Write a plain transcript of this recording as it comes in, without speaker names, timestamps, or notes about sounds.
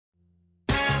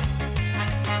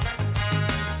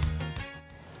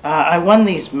I won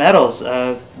these medals.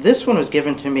 This one was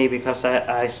given to me because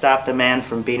I stopped a man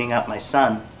from beating up my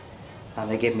son.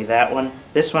 They gave me that one.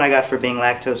 This one I got for being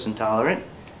lactose intolerant,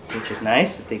 which is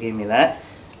nice that they gave me that.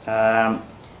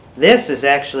 This is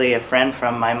actually a friend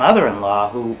from my mother-in-law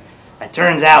who, it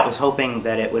turns out, was hoping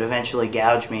that it would eventually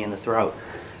gouge me in the throat.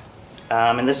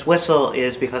 And this whistle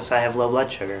is because I have low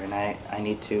blood sugar, and I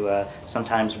need to,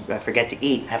 sometimes I forget to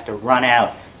eat, I have to run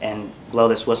out and blow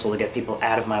this whistle to get people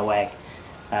out of my way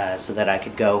so that I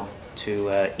could go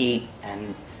to eat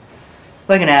and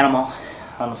like an animal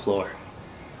on the floor.